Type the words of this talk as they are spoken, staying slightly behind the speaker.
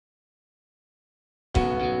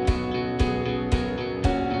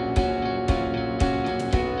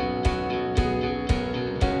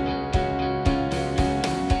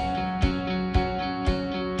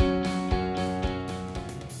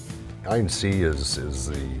I&C is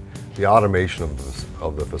the automation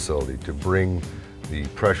of the facility to bring the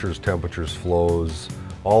pressures, temperatures, flows,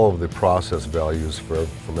 all of the process values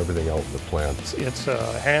from everything out in the plant. It's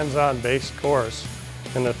a hands-on based course,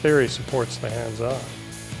 and the theory supports the hands-on.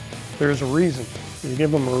 There's a reason. You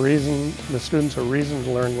give them a reason, the students a reason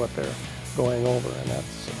to learn what they're going over, and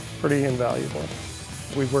that's pretty invaluable.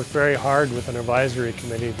 We've worked very hard with an advisory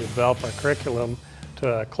committee to develop our curriculum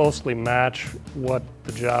to closely match what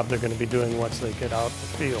the job they're going to be doing once they get out in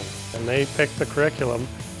the field. And they pick the curriculum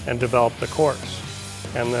and develop the course.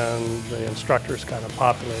 And then the instructors kind of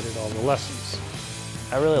populated all the lessons.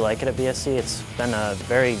 I really like it at BSC. It's been a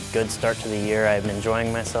very good start to the year. I'm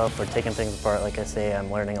enjoying myself. We're taking things apart. Like I say,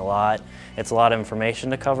 I'm learning a lot. It's a lot of information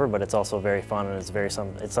to cover, but it's also very fun, and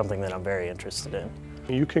it's something that I'm very interested in.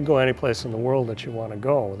 You can go any place in the world that you want to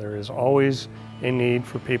go. There is always a need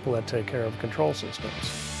for people that take care of control systems.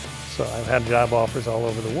 So I've had job offers all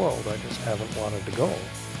over the world. I just haven't wanted to go.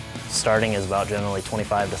 Starting is about generally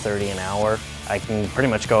 25 to 30 an hour. I can pretty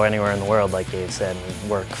much go anywhere in the world, like Dave said, and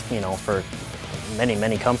work, for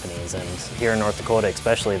many companies. And here in North Dakota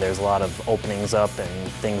especially, there's a lot of openings up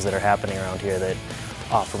and things that are happening around here that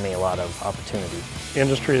offer me a lot of opportunity. The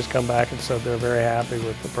industry has come back and said they're very happy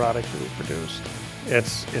with the products that we produce.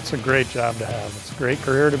 It's a great job to have. It's a great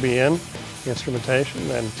career to be in, instrumentation,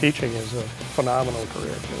 and teaching is a phenomenal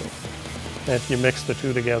career too. And if you mix the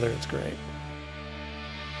two together, it's great.